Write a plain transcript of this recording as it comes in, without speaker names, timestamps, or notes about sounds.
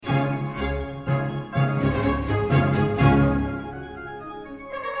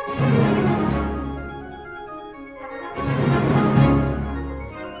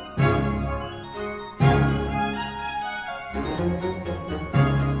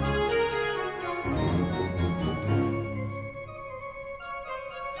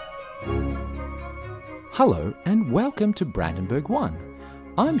Hello and welcome to Brandenburg One.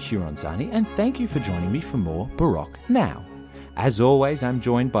 I'm Huron Zani and thank you for joining me for more Baroque Now. As always, I'm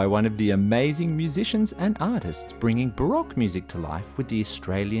joined by one of the amazing musicians and artists bringing Baroque music to life with the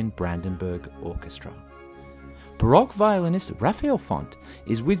Australian Brandenburg Orchestra. Baroque violinist Raphael Font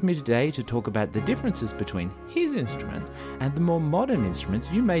is with me today to talk about the differences between his instrument and the more modern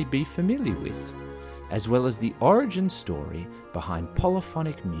instruments you may be familiar with, as well as the origin story behind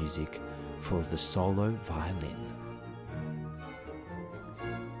polyphonic music for the solo violin.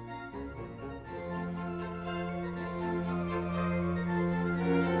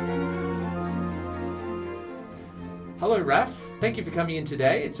 Hello, Raph. Thank you for coming in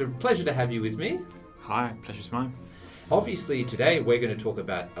today. It's a pleasure to have you with me. Hi, pleasure's mine. Obviously, today we're going to talk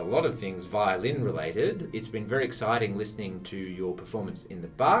about a lot of things violin related. It's been very exciting listening to your performance in the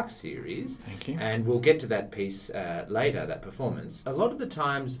Bach series. Thank you. And we'll get to that piece later, that performance. A lot of the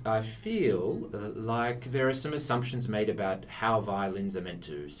times I feel like there are some assumptions made about how violins are meant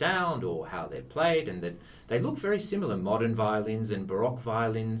to sound or how they're played, and that they look very similar, modern violins and Baroque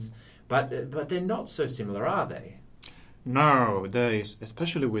violins, but they're not so similar, are they? No, there is,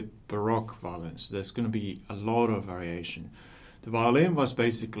 especially with Baroque violins, there's going to be a lot of variation. The violin was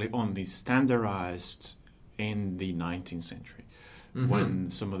basically only standardized in the 19th century,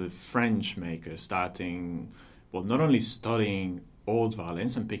 when some of the French makers starting, well, not only studying old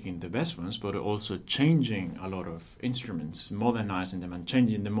violins and picking the best ones, but also changing a lot of instruments, modernizing them and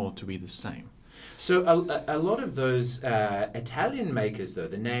changing them all to be the same. So a lot of those Italian makers, though,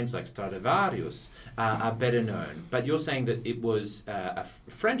 the names like Stradivarius, are better known. But you're saying that it was a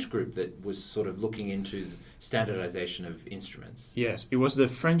French group that was sort of looking into the standardization of instruments. Yes, it was the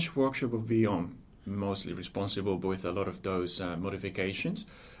French workshop of Villon mostly responsible with a lot of those modifications.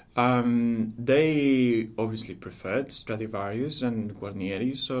 They obviously preferred Stradivarius and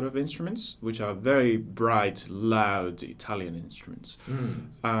Guarnieri sort of instruments, which are very bright, loud Italian instruments.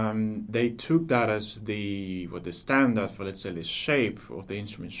 They took that as the standard for, let's say, the shape of the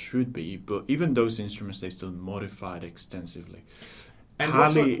instrument should be, but even those instruments they still modified extensively. And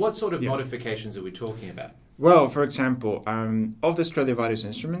what sort of modifications are we talking about? Well, for example, of the Stradivarius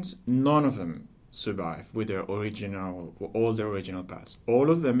instruments, none of them survive with their all the original parts. All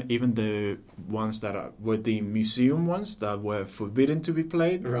of them, even the ones that were the museum ones that were forbidden to be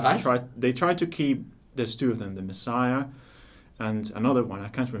played. Right. They tried to keep. There's two of them: the Messiah and another one. I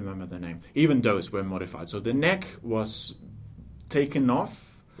can't remember the name. Even those were modified. So the neck was taken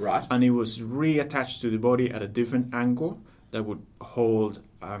off, right, and it was reattached to the body at a different angle that would hold.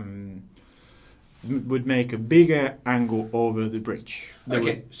 Would make a bigger angle over the bridge.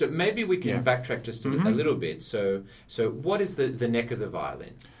 So maybe we can backtrack just a little bit. So what is the neck of the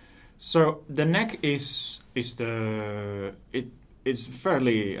violin? So the neck is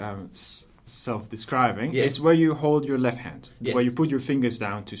fairly self-describing. Yes. It's where you hold your left hand, yes, where you put your fingers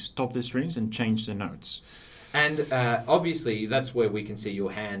down to stop the strings and change the notes. And obviously, that's where we can see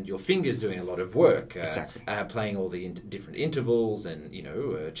your fingers doing a lot of work, exactly, playing all the different intervals and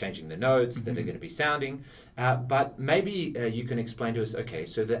changing the notes that are going to be sounding. But maybe you can explain to us. Okay,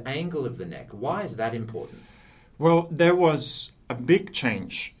 so the angle of the neck. Why is that important? Well, there was a big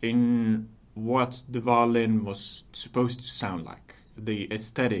change in what the violin was supposed to sound like. The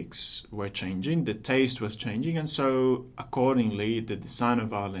aesthetics were changing, the taste was changing, and so accordingly, the design of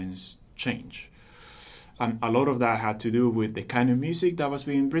violins changed. And a lot of that had to do with the kind of music that was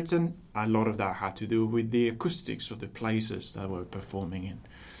being written. A lot of that had to do with the acoustics of the places that were performing in.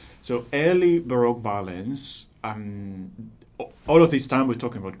 So early Baroque violins, all of this time we're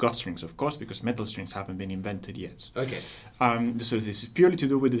talking about gut strings, of course, because metal strings haven't been invented yet. Okay. So this is purely to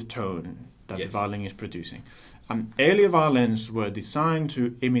do with the tone that yes, the violin is producing. Early violins were designed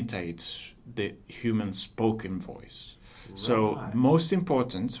to imitate the human spoken voice. So most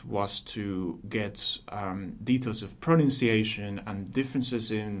important was to get details of pronunciation and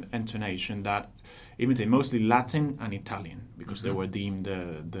differences in intonation that imitate mostly Latin and Italian, because they were deemed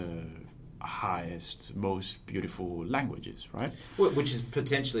the highest, most beautiful languages, right? Which is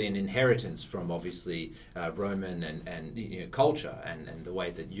potentially an inheritance from obviously Roman and culture and the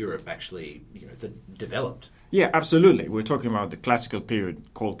way that Europe actually developed. Yeah, absolutely. We're talking about the classical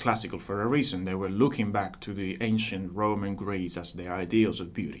period, called classical for a reason. They were looking back to the ancient Roman Greece as their ideals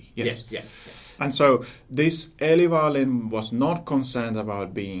of beauty. Yes. And so this early violin was not concerned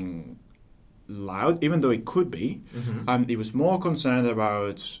about being loud, even though it could be. It was more concerned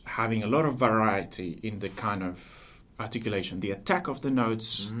about having a lot of variety in the kind of articulation, the attack of the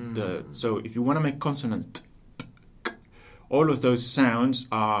notes. So if you want to make consonant, all of those sounds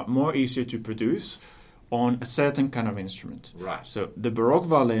are more easier to produce on a certain kind of instrument. Right. So the Baroque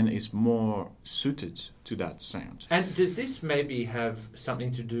violin is more suited to that sound. And does this maybe have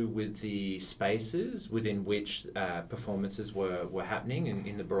something to do with the spaces within which performances were happening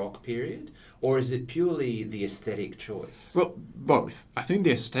in the Baroque period? Or is it purely the aesthetic choice? Well, both. I think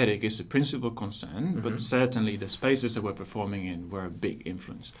the aesthetic is the principal concern, but certainly the spaces that we're performing in were a big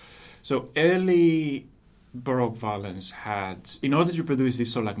influence. So early Baroque violins had, in order to produce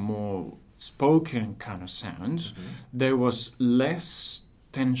this sort of like more spoken kind of sound, there was less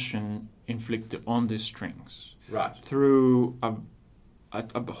tension inflicted on the strings. Right. Through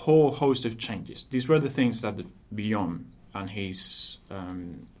a whole host of changes. These were the things that the Villon and his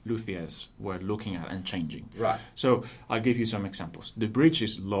luthiers were looking at and changing. Right. So I'll give you some examples. The bridge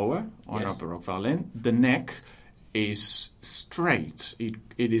is lower on a Baroque violin. The neck is straight. It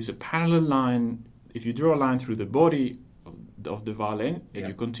is a parallel line. If you draw a line through the body of the violin and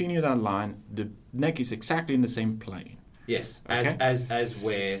you continue that line, the neck is exactly in the same plane. Yes, Okay? as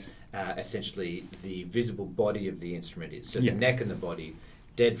where essentially the visible body of the instrument is. So the neck and the body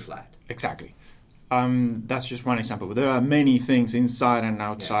dead flat. Exactly. That's just one example, but there are many things inside and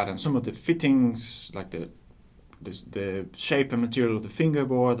outside, and some of the fittings, like the shape and material of the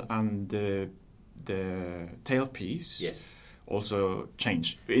fingerboard and the tailpiece. Yes. Also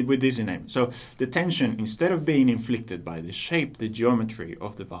change with this name. So the tension, instead of being inflicted by the shape, the geometry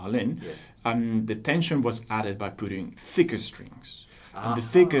of the violin, the tension was added by putting thicker strings. And the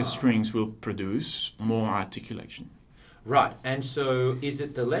thicker strings will produce more articulation. Right, and so is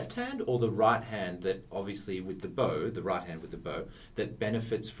it the left hand or the right hand that obviously with the bow, the right hand with the bow, that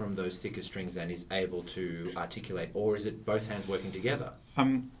benefits from those thicker strings and is able to articulate, or is it both hands working together?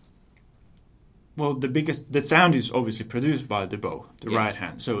 Well, the sound is obviously produced by the bow, the right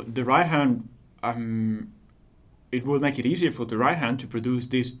hand. So the right hand, it will make it easier for the right hand to produce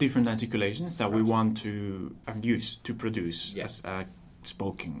these different articulations that we want to use to produce as a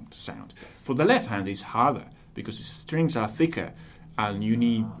spoken sound. For the left hand, it's harder because the strings are thicker and you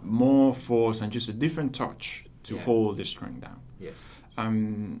need more force and just a different touch to hold the string down. Yes.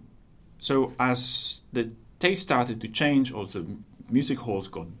 So as the taste started to change, also music halls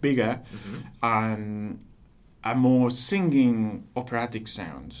got bigger, and a more singing operatic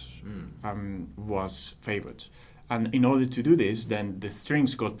sound was favored. And in order to do this, then the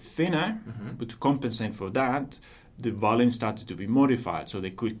strings got thinner, but to compensate for that, the violin started to be modified so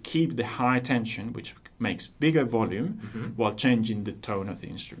they could keep the high tension, which makes bigger volume, while changing the tone of the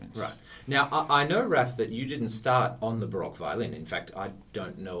instrument. Right. Now, I know, Raf, that you didn't start on the Baroque violin. In fact, I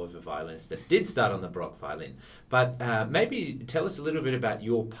don't know of a violinist that did start on the Baroque violin. But maybe tell us a little bit about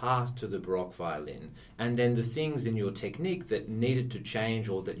your path to the Baroque violin and then the things in your technique that needed to change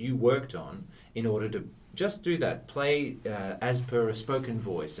or that you worked on in order to just do that, play as per a spoken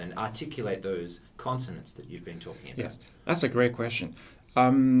voice and articulate those consonants that you've been talking about. Yes, that's a great question.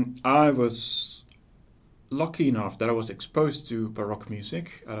 I was lucky enough that I was exposed to Baroque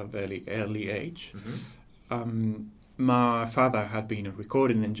music at a very early age. My father had been a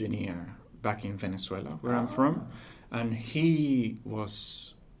recording engineer back in Venezuela, where I'm from, and he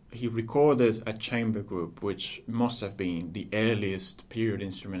recorded a chamber group, which must have been the earliest period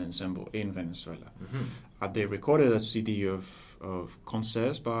instrument ensemble in Venezuela. They recorded a CD of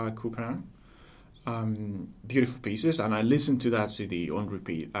concerts by Couperin, beautiful pieces, and I listened to that CD on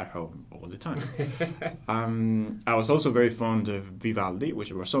repeat at home all the time. I was also very fond of Vivaldi,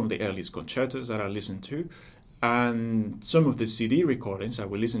 which were some of the earliest concertos that I listened to, and some of the CD recordings I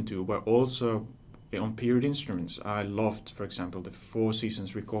would listen to were also on period instruments. I loved, for example, the Four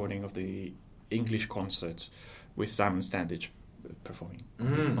Seasons recording of the English concert with Simon Standage performing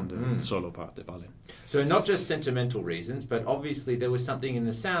on the solo part, the violin. So not just sentimental reasons, but obviously there was something in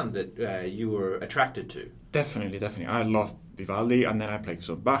the sound that you were attracted to. Definitely. I loved Vivaldi, and then I played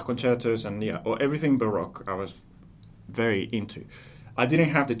some Bach concertos, and everything Baroque I was very into. I didn't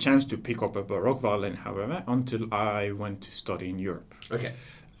have the chance to pick up a Baroque violin, however, until I went to study in Europe. Okay.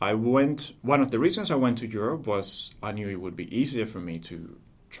 One of the reasons I went to Europe was I knew it would be easier for me to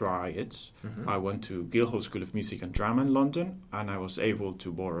try it. I went to Guildhall School of Music and Drama in London, and I was able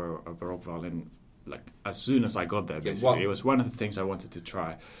to borrow a Baroque violin like as soon as I got there. Basically, it was one of the things I wanted to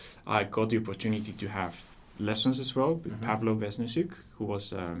try. I got the opportunity to have lessons as well with Pavlo Vesnichuk, who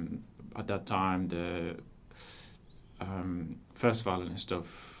was at that time the first violinist of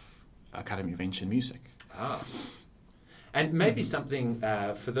Academy of Ancient Music. And maybe something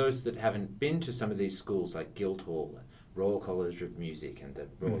for those that haven't been to some of these schools like Guildhall, Royal College of Music and the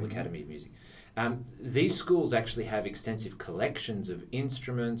Royal Academy of Music. These schools actually have extensive collections of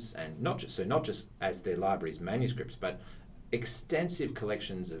instruments, and not just as their libraries manuscripts, but extensive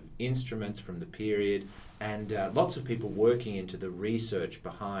collections of instruments from the period, and lots of people working into the research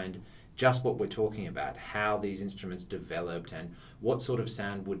behind just what we're talking about, how these instruments developed and what sort of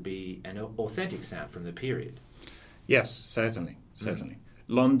sound would be an authentic sound from the period. Yes, certainly.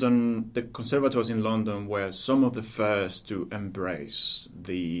 London, the conservatories in London were some of the first to embrace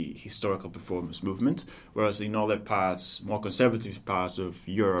the historical performance movement, whereas in other parts, more conservative parts of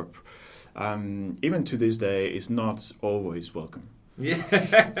Europe, even to this day, is not always welcome. Yeah.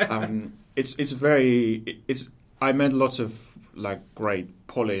 I met lots of great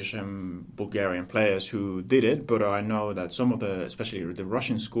Polish and Bulgarian players who did it, but I know that some of especially the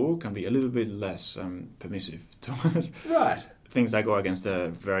Russian school, can be a little bit less permissive towards Right. things that go against a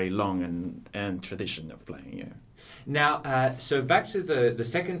very long and tradition of playing. Yeah. Now, so back to the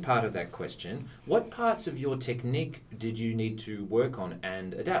second part of that question, what parts of your technique did you need to work on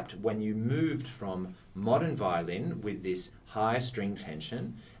and adapt when you moved from modern violin with this high string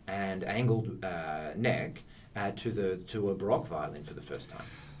tension and angled neck to a Baroque violin for the first time?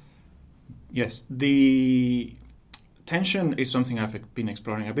 Yes, the tension is something I've been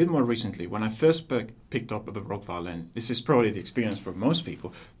exploring a bit more recently. When I first picked up a Baroque violin, this is probably the experience for most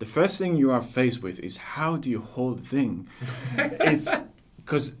people. The first thing you are faced with is how do you hold the thing? It's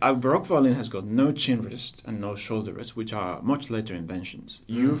because a Baroque violin has got no chin rest and no shoulder rest, which are much later inventions.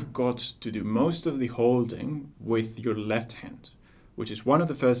 You've got to do most of the holding with your left hand, which is one of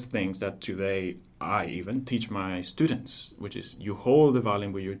the first things that today I even teach my students, which is you hold the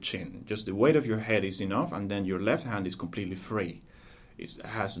violin with your chin. Just the weight of your head is enough, and then your left hand is completely free. It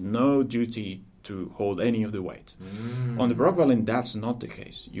has no duty to hold any of the weight. On the Baroque violin, that's not the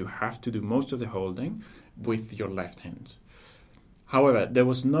case. You have to do most of the holding with your left hand. However, there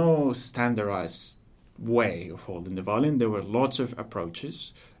was no standardized way of holding the violin. There were lots of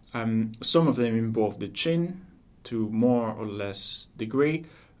approaches. Some of them involved the chin to more or less degree.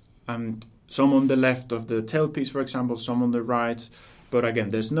 Some on the left of the tailpiece, for example, some on the right. But again,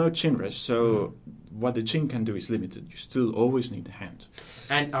 there's no chin rest, so what the chin can do is limited. You still always need the hand.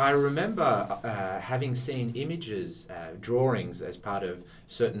 And I remember having seen images, drawings as part of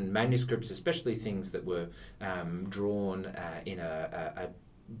certain manuscripts, especially things that were drawn in a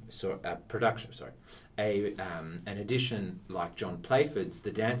production, an edition like John Playford's,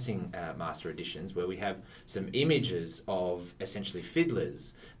 the Dancing Master editions, where we have some images of essentially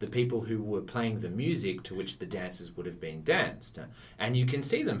fiddlers, the people who were playing the music to which the dances would have been danced. And you can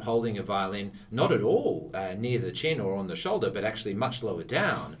see them holding a violin not at all near the chin or on the shoulder, but actually much lower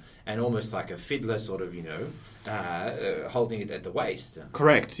down, and almost like a fiddler sort of, holding it at the waist.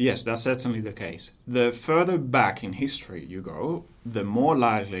 Correct, yes, that's certainly the case. The further back in history you go, the more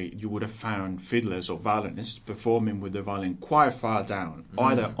likely you would have found fiddlers or violinists performing with the violin quite far down,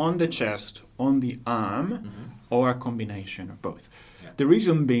 either on the chest, on the arm, or a combination of both. Yeah. The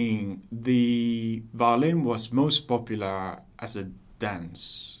reason being, the violin was most popular as a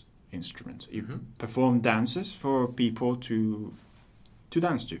dance instrument. It performed dances for people to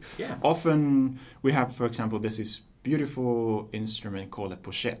dance to. Yeah. Often we have, for example, this beautiful instrument called a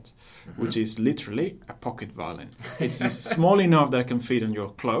pochette, which is literally a pocket violin. It's small enough that it can fit on your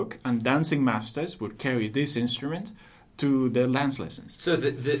cloak, and dancing masters would carry this instrument to their dance lessons. So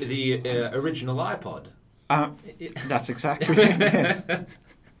the original iPod. That's exactly it. Yes.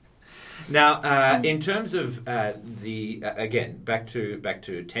 Now, in terms of again, back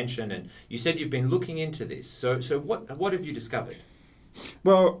to tension, and you said you've been looking into this. So what have you discovered?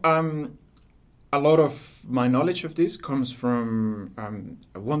 Well, a lot of my knowledge of this comes from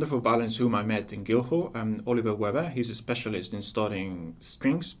a wonderful violinist whom I met in Guildhall, Oliver Weber. He's a specialist in studying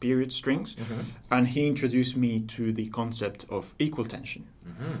strings, period strings, and he introduced me to the concept of equal tension.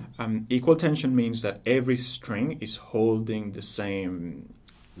 Equal tension means that every string is holding the same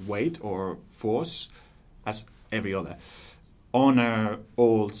weight or force as every other. On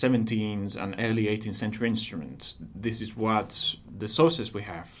old 17th and early 18th century instruments, this is what the sources we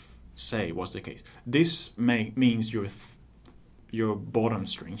have say was the case. This means your bottom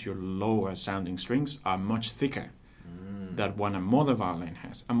strings, your lower sounding strings, are much thicker than what a modern violin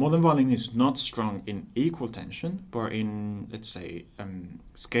has. A modern violin is not strung in equal tension, but in, let's say,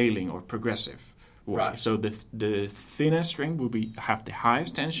 scaling or progressive way. Right. So the thinner string will have the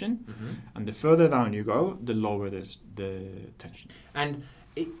highest tension, and the further down you go, the lower the tension. And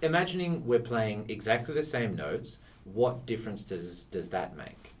imagining we're playing exactly the same notes, what difference does that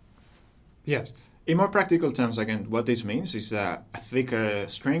make? Yes. In more practical terms, again, what this means is that a thicker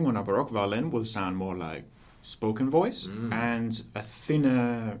string on a Baroque violin will sound more like spoken voice, and a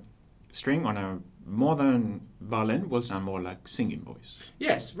thinner string on a modern violin will sound more like singing voice.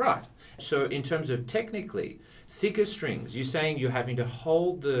 Yes, right. So in terms of technically, thicker strings, you're saying you're having to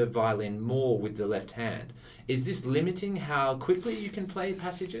hold the violin more with the left hand. Is this limiting how quickly you can play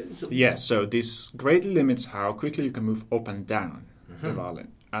passages? Yes, so this greatly limits how quickly you can move up and down the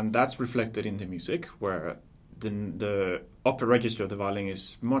violin. And that's reflected in the music, where the upper register of the violin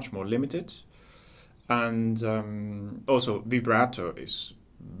is much more limited. And also vibrato is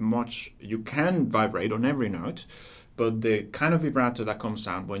you can vibrate on every note, but the kind of vibrato that comes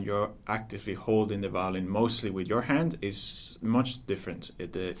out when you're actively holding the violin mostly with your hand is much different.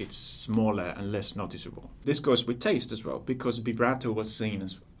 It's smaller and less noticeable. This goes with taste as well, because vibrato was seen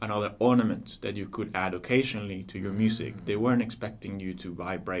as another ornament that you could add occasionally to your music. They weren't expecting you to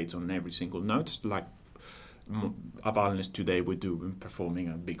vibrate on every single note like a violinist today would do when performing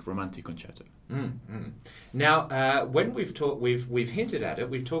a big romantic concerto. Now, when we've hinted at it,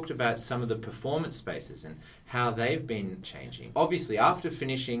 we've talked about some of the performance spaces and how they've been changing. Obviously, after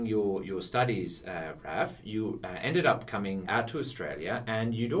finishing your studies, Raf, you ended up coming out to Australia,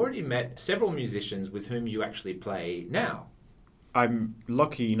 and you'd already met several musicians with whom you actually play now. I'm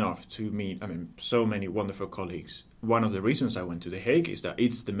lucky enough to meet, so many wonderful colleagues. One of the reasons I went to The Hague is that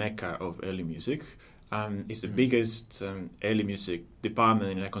it's the mecca of early music. It's the biggest early music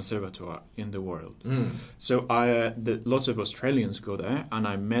department in a conservatoire in the world. So lots of Australians go there, and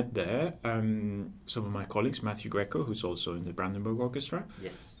I met there some of my colleagues, Matthew Greco, who's also in the Brandenburg Orchestra,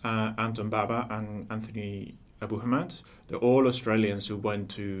 yes, Anton Baba and Anthony Abuhamad. They're all Australians who went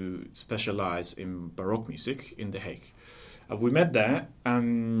to specialize in Baroque music in The Hague. We met there,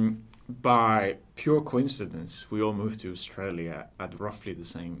 and by pure coincidence, we all moved to Australia at roughly the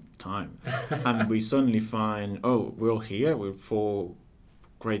same time. And we suddenly find, we're all here, we're four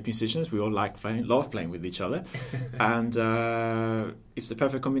great musicians, we all love playing with each other. And it's the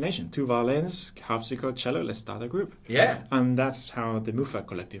perfect combination. 2 violins, harpsichord, cello, let's start a group. Yeah. And that's how the Muffat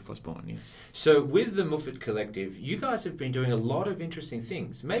Collective was born, yes. So with the Muffat Collective, you guys have been doing a lot of interesting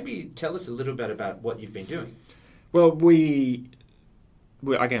things. Maybe tell us a little bit about what you've been doing. Well, we're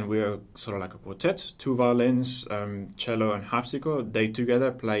sort of like a quartet, 2 violins, cello and harpsichord. They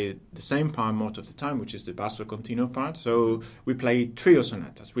together play the same part most of the time, which is the basso continuo part. So we play trio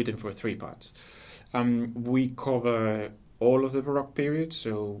sonatas written for 3 parts. We cover all of the Baroque period,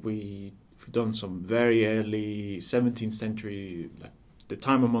 so we've done some very early 17th century, like the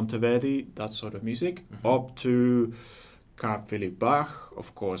time of Monteverdi, that sort of music, up to Carl Philipp Bach,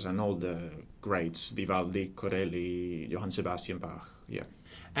 of course, and all the greats, Vivaldi, Corelli, Johann Sebastian Bach. Yeah.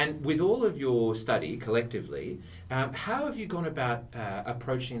 And with all of your study collectively, how have you gone about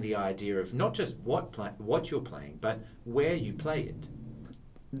approaching the idea of not just what you're playing, but where you play it?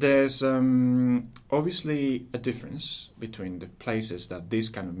 There's obviously a difference between the places that this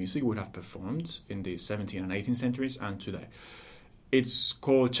kind of music would have performed in the 17th and 18th centuries and today. It's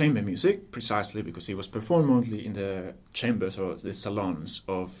called chamber music precisely because it was performed mostly in the chambers or the salons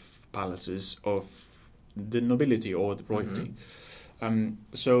of palaces of the nobility or the royalty.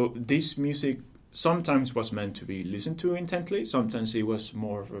 So this music sometimes was meant to be listened to intently, sometimes it was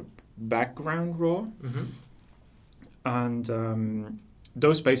more of a background roar. And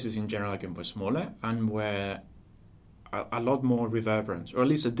those spaces in general again were smaller and were a lot more reverberant, or at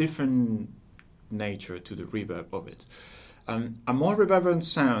least a different nature to the reverb of it. A more reverberant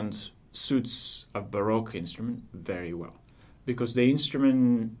sound suits a Baroque instrument very well, because the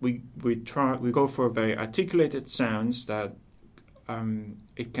instrument we go for very articulated sounds that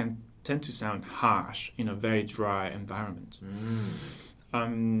it can tend to sound harsh in a very dry environment.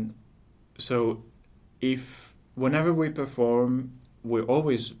 So whenever we perform, we're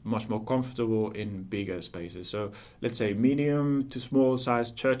always much more comfortable in bigger spaces. So let's say medium to small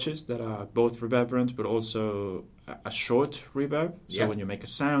sized churches that are both reverberant but also a short reverb. So when you make a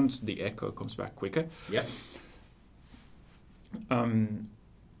sound, the echo comes back quicker.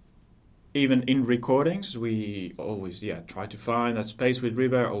 Even in recordings, we always try to find that space with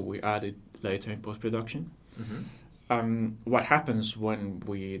reverb, or we add it later in post-production. What happens when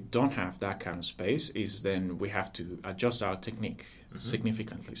we don't have that kind of space is then we have to adjust our technique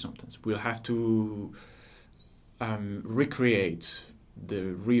significantly sometimes. We'll have to recreate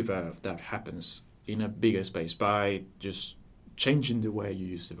the reverb that happens in a bigger space by just changing the way you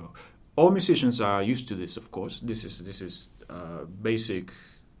use the bow. All musicians are used to this, of course. This is basic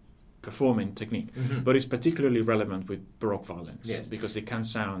performing technique, but it's particularly relevant with Baroque violins because it can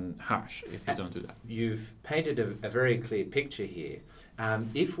sound harsh if you don't do that. You've painted a very clear picture here,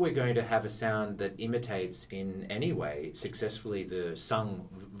 if we're going to have a sound that imitates in any way successfully the sung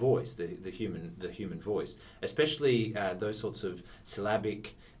voice, the human voice, especially those sorts of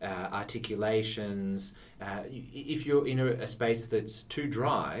syllabic articulations, if you're in a space that's too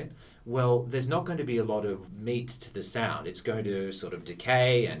dry, well, there's not going to be a lot of meat to the sound. It's going to sort of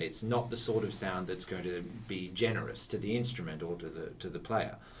decay, and it's not the sort of sound that's going to be generous to the instrument or to the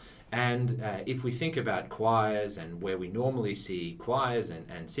player. And if we think about choirs and where we normally see choirs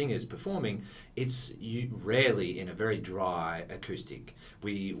and singers performing, it's rarely in a very dry acoustic.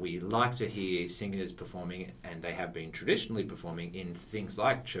 We like to hear singers performing, and they have been traditionally performing in things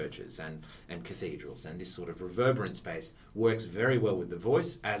like churches and cathedrals, and this sort of reverberant space works very well with the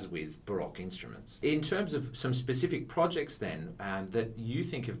voice as with Baroque instruments. In terms of some specific projects then that you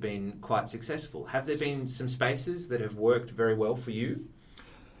think have been quite successful, have there been some spaces that have worked very well for you?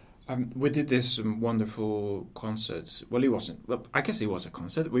 We did this wonderful concert. Well, it wasn't. Well, I guess it was a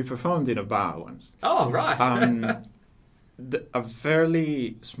concert. We performed in a bar once. Oh, right. A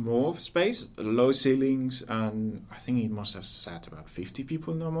fairly small space, low ceilings, and I think it must have sat about 50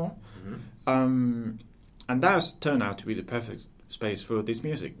 people, no more. Mm-hmm. And that turned out to be the perfect space for this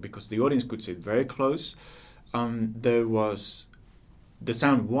music because the audience could sit very close. The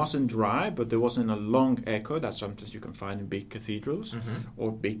sound wasn't dry, but there wasn't a long echo that sometimes you can find in big cathedrals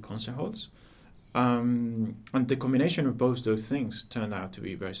or big concert halls. And the combination of both those things turned out to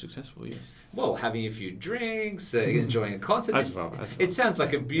be very successful, yes. Well, having a few drinks, enjoying a concert, as well. It sounds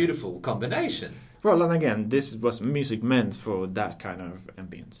like a beautiful combination. Well, and again, this was music meant for that kind of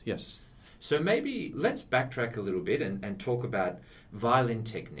ambience, yes. So maybe let's backtrack a little bit and talk about violin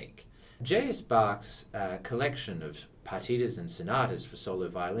technique. J.S. Bach's collection of partitas and sonatas for solo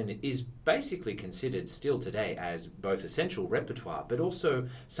violin is basically considered still today as both essential repertoire, but also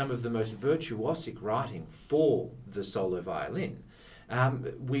some of the most virtuosic writing for the solo violin.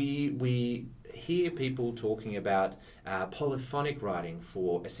 We hear people talking about polyphonic writing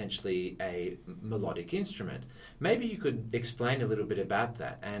for essentially a melodic instrument. Maybe you could explain a little bit about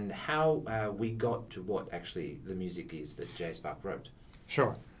that and how we got to what actually the music is that J.S. Bach wrote.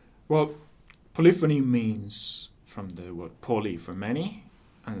 Sure. Well, polyphony means from the word poly for many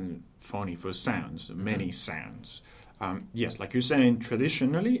and phony for sounds, many sounds. Yes, like you're saying,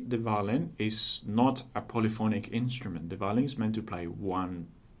 traditionally the violin is not a polyphonic instrument. The violin is meant to play one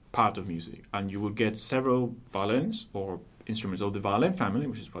part of music, and you will get several violins or instruments of the violin family,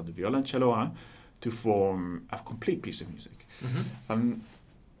 which is what the violoncello are, to form a complete piece of music. Mm-hmm.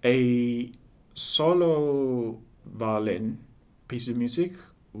 A solo violin piece of music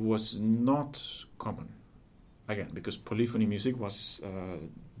was not common, again, because polyphony music was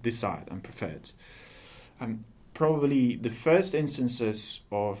desired and preferred. Probably the first instances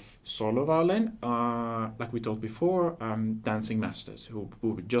of solo violin are, like we talked before, dancing masters who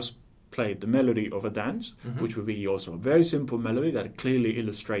would just play the melody of a dance, which would be also a very simple melody that clearly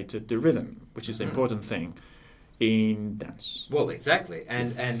illustrated the rhythm, which is the important thing in dance. Well, exactly.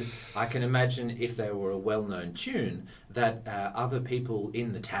 And I can imagine if they were a well-known tune that other people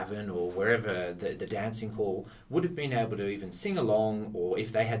in the tavern or wherever the dancing hall would have been able to even sing along, or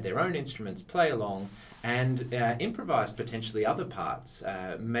if they had their own instruments, play along and improvise potentially other parts,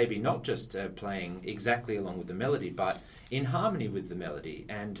 maybe not just playing exactly along with the melody, but in harmony with the melody,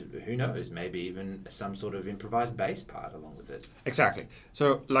 and who knows, maybe even some sort of improvised bass part along with it. Exactly.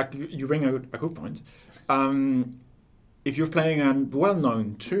 So, like, you bring a good point. If you're playing a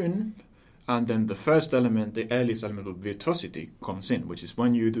well-known tune, and then the first element, the earliest element of virtuosity comes in, which is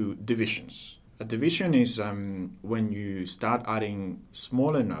when you do divisions. A division is when you start adding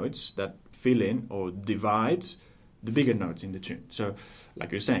smaller notes that fill in or divide the bigger notes in the tune. So,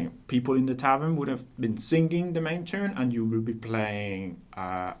 like you're saying, people in the tavern would have been singing the main tune, and you will be playing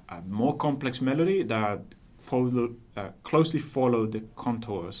a more complex melody that closely follow the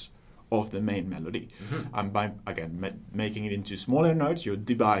contours of the main melody. And by, again, making it into smaller notes, you're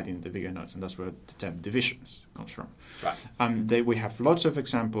dividing the bigger notes, and that's where the term divisions comes from. Right. We have lots of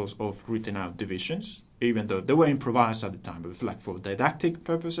examples of written out divisions, even though they were improvised at the time, but like for didactic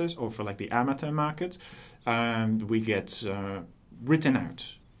purposes or for like the amateur market, we get written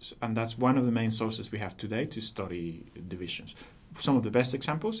out. And that's one of the main sources we have today to study divisions. Some of the best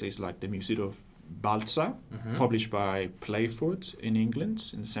examples is like the music of Balza, published by Playford in England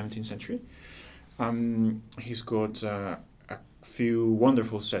in the 17th century. He's got a few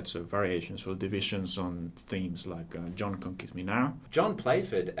wonderful sets of variations for divisions on themes like John Come Kiss Me Now. John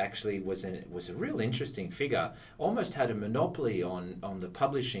Playford actually was a real interesting figure, almost had a monopoly on the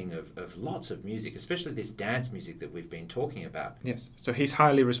publishing of lots of music, especially this dance music that we've been talking about. Yes, so he's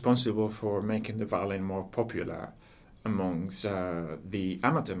highly responsible for making the violin more popular amongst the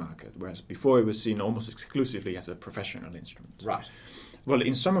amateur market, whereas before it was seen almost exclusively as a professional instrument. Right. Well,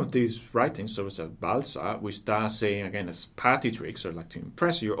 in some of these writings, so as a Balsa, we start saying, again, as party tricks, or like to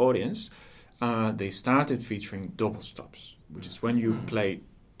impress your audience, they started featuring double stops, which is when you play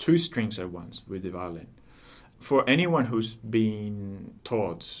two strings at once with the violin. For anyone who's been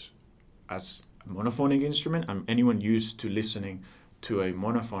taught as a monophonic instrument, and anyone used to listening to a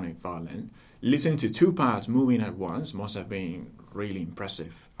monophonic violin, listening to two parts moving at once must have been really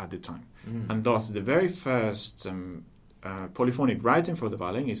impressive at the time. And thus, the very first polyphonic writing for the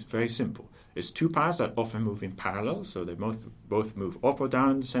violin is very simple. It's two parts that often move in parallel, so they both move up or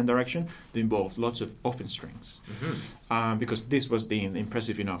down in the same direction. They involve lots of open strings, because this was deemed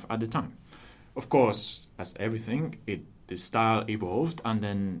impressive enough at the time. Of course, as everything, the style evolved, and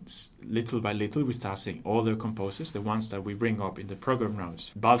then little by little we start seeing other composers, the ones that we bring up in the program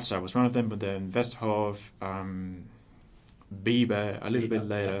notes. Baltzar was one of them, but then Westhoff, Bieber a little bit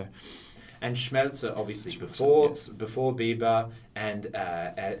later. And Schmelzer, obviously, Schmelzer, before Bieber, and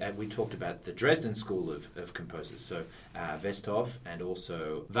we talked about the Dresden school of composers, so Westhoff and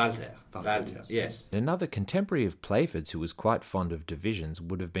also Walter. Yes. Another contemporary of Playford's who was quite fond of divisions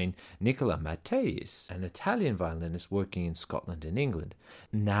would have been Nicola Matteis, an Italian violinist working in Scotland and England.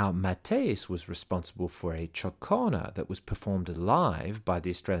 Now, Matteis was responsible for a cioccolana that was performed live by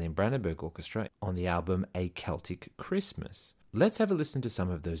the Australian Brandenburg Orchestra on the album A Celtic Christmas. Let's have a listen to some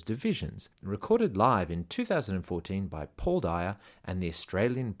of those divisions, recorded live in 2014 by Paul Dyer and the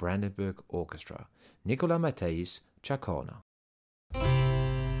Australian Brandenburg Orchestra. Nicola Matteis, cioccolana.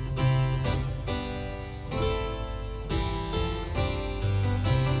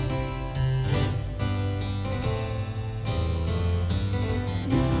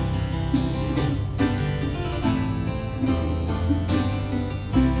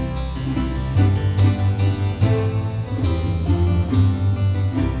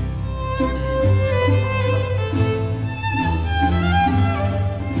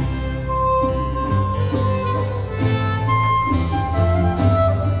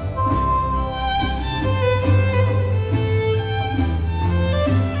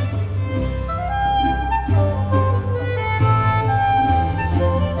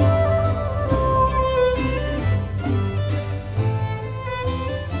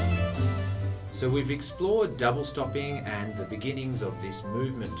 So we've explored double stopping and the beginnings of this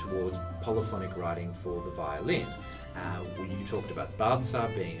movement towards polyphonic writing for the violin. You talked about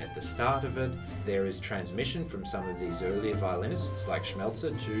Baltzar being at the start of it. There is transmission from some of these earlier violinists like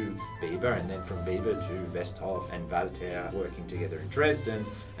Schmelzer to Bieber, and then from Bieber to Westhoff and Walter working together in Dresden,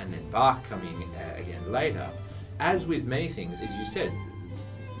 and then Bach coming again later. As with many things, as you said,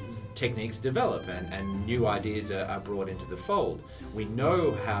 techniques develop and new ideas are brought into the fold. We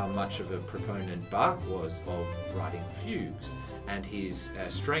know how much of a proponent Bach was of writing fugues and his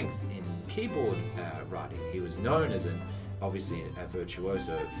strength in keyboard writing. He was known as obviously a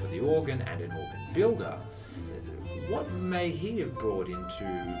virtuoso for the organ and an organ builder. What may he have brought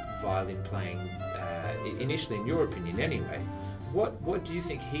into violin playing, initially in your opinion anyway? What do you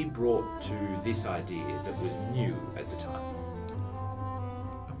think he brought to this idea that was new at the time?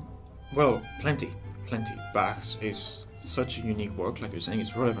 Well, plenty. Bach's is such a unique work, like you're saying,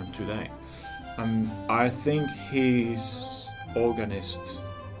 it's relevant today. I think his organist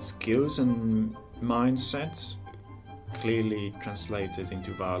skills and mindset clearly translated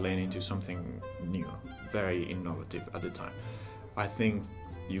into violin into something new, very innovative at the time. I think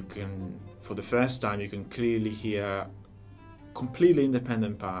for the first time, you can clearly hear completely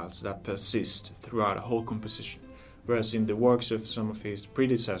independent parts that persist throughout a whole composition. Whereas in the works of some of his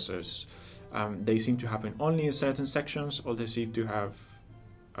predecessors, they seem to happen only in certain sections, or they seem to have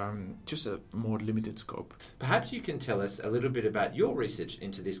just a more limited scope. Perhaps you can tell us a little bit about your research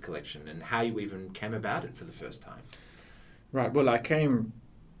into this collection and how you even came about it for the first time. Right, well, I came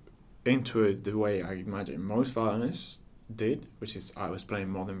into it the way I imagine most violinists did, which is I was playing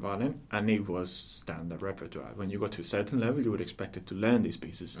modern violin, and it was standard repertoire. When you got to a certain level, you would expect it to learn these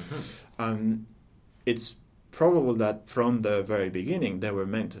pieces. It's probable that from the very beginning they were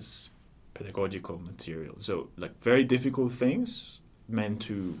meant as pedagogical material, so like very difficult things meant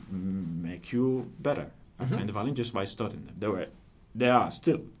to make you better at playing the violin just by studying them. They are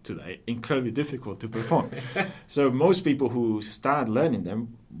still today incredibly difficult to perform. So most people who start learning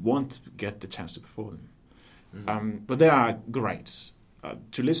them won't get the chance to perform them. But they are great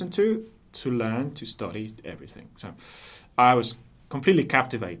to listen to learn, to study, everything. So I was completely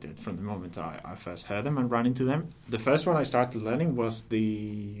captivated from the moment I first heard them and ran into them. The first one I started learning was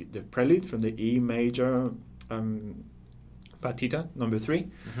the prelude from the E major Partita, number 3.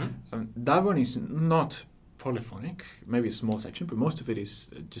 That one is not polyphonic, maybe a small section, but most of it is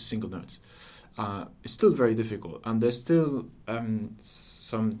just single notes. It's still very difficult, and there's still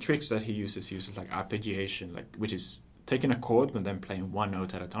some tricks that he uses. He uses like arpeggiation, which is taking a chord but then playing one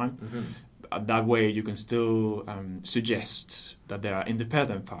note at a time. That way you can still suggest that there are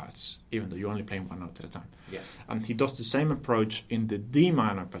independent parts, even though you're only playing one note at a time. Yeah. And he does the same approach in the D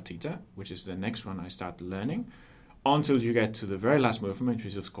minor partita, which is the next one I started learning, until you get to the very last movement, which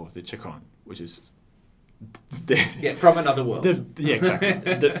is of course the chaconne, which is from another world. Exactly.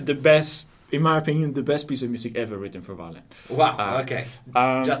 the best, in my opinion, the best piece of music ever written for violin. Wow, okay.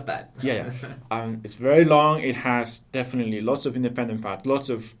 Just that. Yeah. It's very long. It has definitely lots of independent parts, lots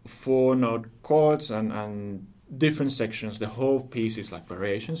of four-note chords and different sections. The whole piece is like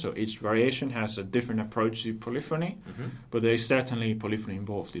variation, so each variation has a different approach to polyphony, but there is certainly polyphony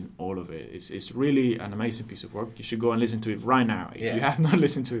involved in all of it. It's really an amazing piece of work. You should go and listen to it right now if you have not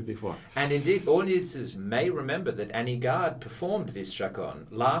listened to it before. And indeed, audiences may remember that Annie Gard performed this chaconne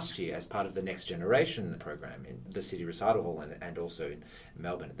last year as part of the Next Generation program in the City Recital Hall and also in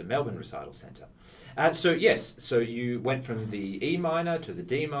Melbourne, at the Melbourne Recital Centre. So you went from the E minor to the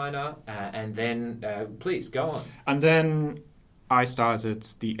D minor, and then please go on. And then I started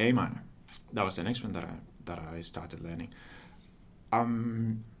the A minor. That was the next one that I started learning.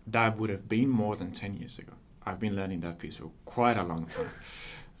 That would have been more than 10 years ago. I've been learning that piece for quite a long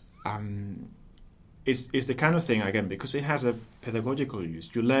time. It's the kind of thing, again, because it has a pedagogical use.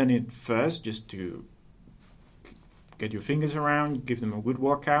 You learn it first just to get your fingers around, give them a good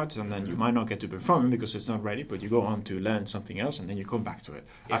workout, and then you might not get to perform because it's not ready, but you go on to learn something else, and then you come back to it.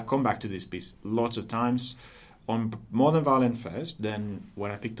 Yeah. I've come back to this piece lots of times on modern violin first. Then when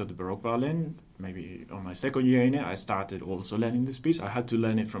I picked up the Baroque violin, maybe on my second year in it, I started also learning this piece. I had to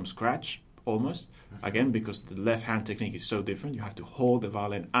learn it from scratch almost, again, because the left hand technique is so different. You have to hold the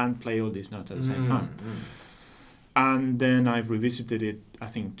violin and play all these notes at the same time. And then I revisited it, I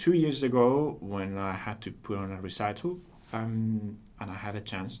think 2 years ago, when I had to put on a recital, and I had a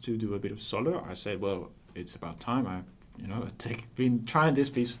chance to do a bit of solo. I said, well, it's about time. I've been trying this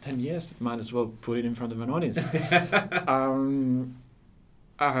piece for 10 years. Might as well put it in front of an audience.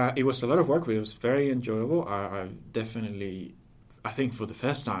 It was a lot of work, but it was very enjoyable. I definitely, I think for the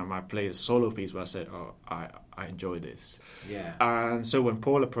first time, I played a solo piece where I said, oh, I enjoy this. Yeah. And so when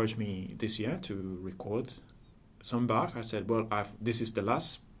Paul approached me this year to record some Bach, I said, well, this is the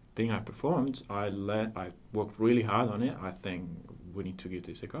last thing I performed. I worked really hard on it. I think we need to give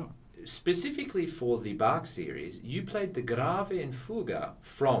this a go. Specifically for the Bach series, you played the Grave and Fuga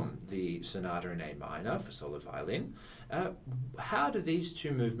from the Sonata in A minor for solo violin. How do these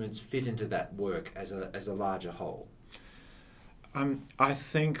two movements fit into that work as a larger whole? I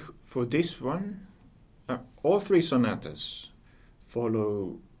think for this one, all three sonatas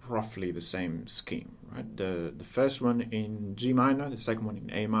follow roughly the same scheme, right? The first one in G minor, the second one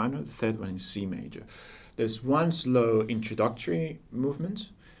in A minor, the third one in C major. There's one slow introductory movement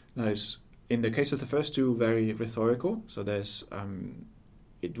that is, in the case of the first two, very rhetorical. So there's,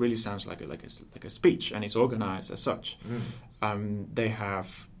 it really sounds like a speech, and it's organized as such. They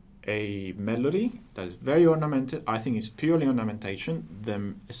have a melody that is very ornamented. I think it's purely ornamentation.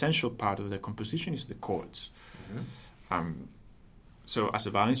 The essential part of the composition is the chords. So as a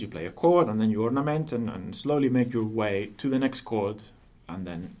violinist, you play a chord, and then you ornament and slowly make your way to the next chord, and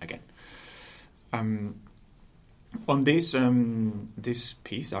then again. On this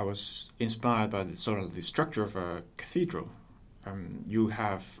piece, I was inspired by the structure of a cathedral. You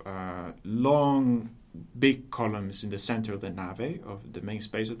have long, big columns in the center of the nave, of the main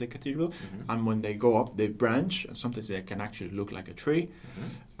space of the cathedral, and when they go up, they branch, and sometimes they can actually look like a tree,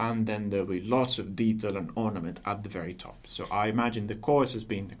 and then there will be lots of detail and ornament at the very top. So I imagine the chords as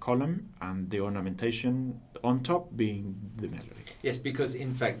being the column, and the ornamentation on top being the melody. Yes, because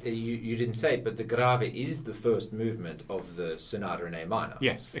in fact, you didn't say it, but the Grave is the first movement of the Sonata in A minor.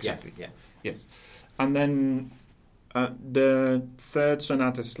 Yes, exactly. Yeah. Yes. And then the third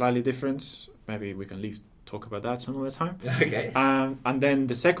sonata is slightly different. Maybe we can talk about that some other time. Okay. And then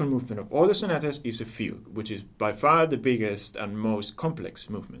the second movement of all the sonatas is a fugue, which is by far the biggest and most complex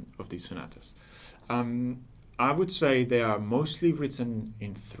movement of these sonatas. I would say they are mostly written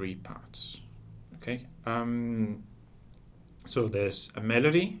in 3 parts. Okay. So there's a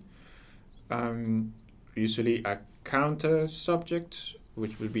melody, usually a counter subject,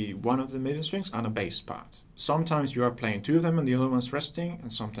 which will be one of the middle strings, and a bass part. Sometimes you are playing 2 of them and the other one's resting,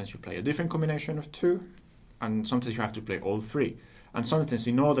 and sometimes you play a different combination of 2, and sometimes you have to play all 3. And sometimes,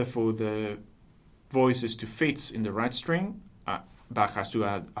 in order for the voices to fit in the right string, Bach has to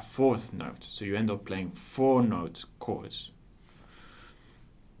add a 4th note, so you end up playing 4-note chords.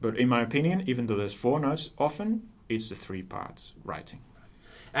 But in my opinion, even though there's 4 notes, often it's the 3 parts writing.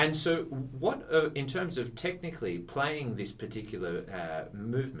 And so what, in terms of technically playing this particular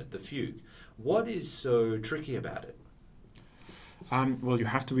movement, the fugue, what is so tricky about it? Well, you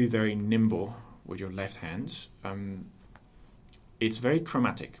have to be very nimble with your left hand. It's very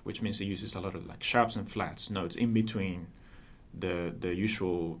chromatic, which means it uses a lot of like sharps and flats notes in between the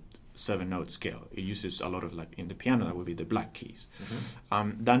usual 7-note scale. It uses a lot of, like in the piano, that would be the black keys.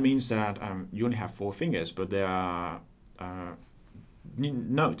 Mm-hmm. That means that you only have 4 fingers, but there are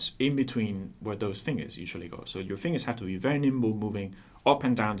notes in between where those fingers usually go. So your fingers have to be very nimble, moving up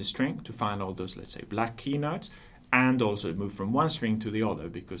and down the string to find all those, let's say, black key notes, and also move from one string to the other,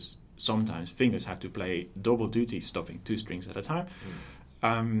 because sometimes fingers have to play double duty, stopping 2 strings at a time.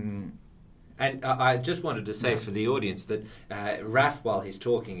 And I just wanted to say for the audience that Raf, while he's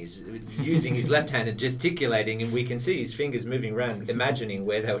talking, is using his left hand and gesticulating, and we can see his fingers moving around, imagining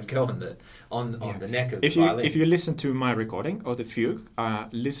where they would go on the neck of the violin. If you listen to my recording of the fugue,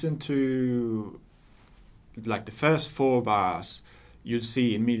 listen to like the first 4 bars, you'll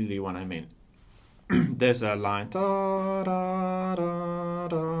see immediately what I mean. There's a line da, da, da,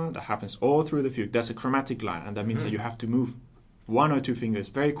 da, that happens all through the fugue. That's a chromatic line, and that means that you have to move 1 or 2 fingers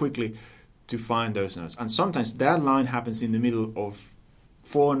very quickly to find those notes. And sometimes that line happens in the middle of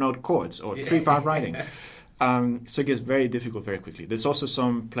 4-note chords or 3-part writing. So it gets very difficult very quickly. There's also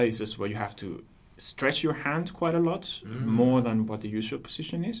some places where you have to stretch your hand quite a lot, more than what the usual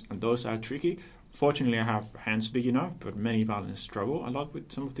position is, and those are tricky. Fortunately, I have hands big enough, but many violinists struggle a lot with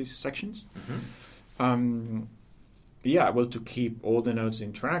some of these sections. Well, to keep all the notes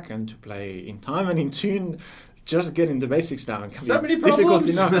in track and to play in time and in tune, just getting the basics down can be difficult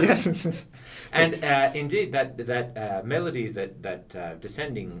enough. Yes. And indeed, that melody, that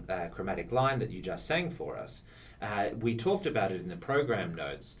descending chromatic line that you just sang for us, we talked about it in the program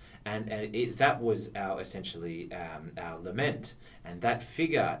notes, and that was essentially our lament, and that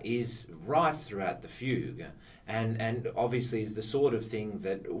figure is rife throughout the fugue, and obviously is the sort of thing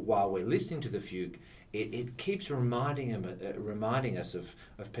that while we're listening to the fugue, it keeps reminding us of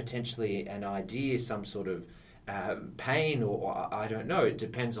potentially an idea, some sort of pain, or I don't know, it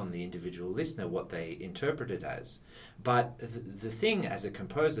depends on the individual listener what they interpret it as. But the thing as a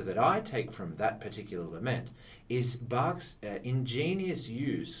composer that I take from that particular lament is Bach's ingenious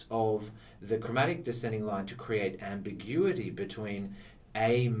use of the chromatic descending line to create ambiguity between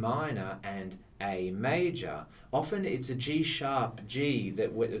A minor and A major. Often it's a G sharp G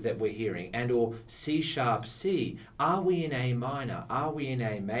that we're hearing, and or C sharp C. Are we in A minor? Are we in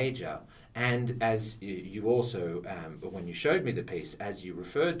A major? And as you also, when you showed me the piece, as you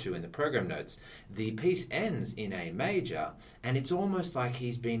referred to in the program notes, the piece ends in A major, and it's almost like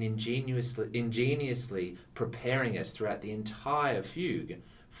he's been ingeniously preparing us throughout the entire fugue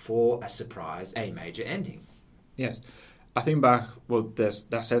for a surprise A major ending. Yes. I think Bach, well, that's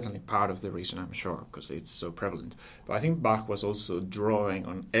certainly part of the reason, I'm sure, because it's so prevalent. But I think Bach was also drawing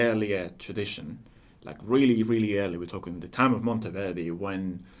on earlier tradition, like really, really early. We're talking the time of Monteverdi,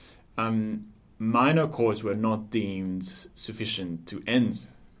 when minor chords were not deemed sufficient to end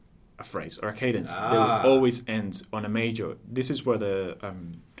a phrase or a cadence. They would always end on a major. This is where the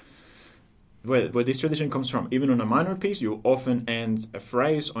where this tradition comes from. Even on a minor piece, you often end a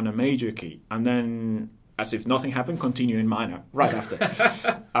phrase on a major key, and then, as if nothing happened, continue in minor right after.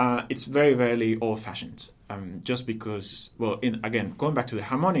 It's very, very old-fashioned. Just because, well, again, going back to the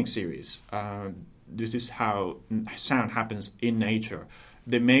harmonic series, this is how sound happens in nature.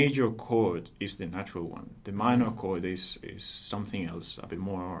 The major chord is the natural one. The minor chord is something else, a bit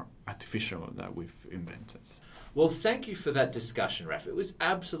more artificial that we've invented. Well, thank you for that discussion, Raf. It was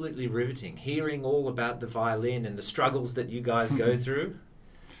absolutely riveting, hearing all about the violin and the struggles that you guys go through.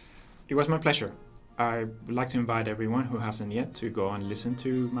 It was my pleasure. I would like to invite everyone who hasn't yet to go and listen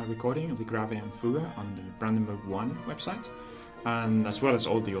to my recording of the Grave and Fuga on the Brandenburg 1 website, and as well as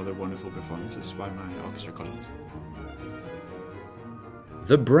all the other wonderful performances by my orchestra colleagues.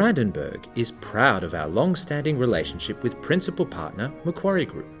 The Brandenburg is proud of our long-standing relationship with principal partner Macquarie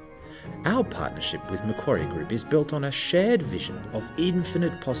Group. Our partnership with Macquarie Group is built on a shared vision of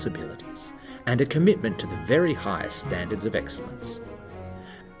infinite possibilities and a commitment to the very highest standards of excellence.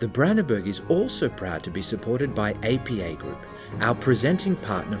 The Brandenburg is also proud to be supported by APA Group, our presenting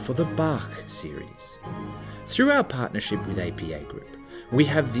partner for the Bach series. Through our partnership with APA Group, we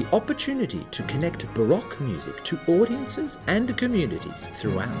have the opportunity to connect Baroque music to audiences and communities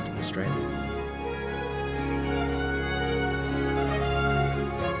throughout Australia.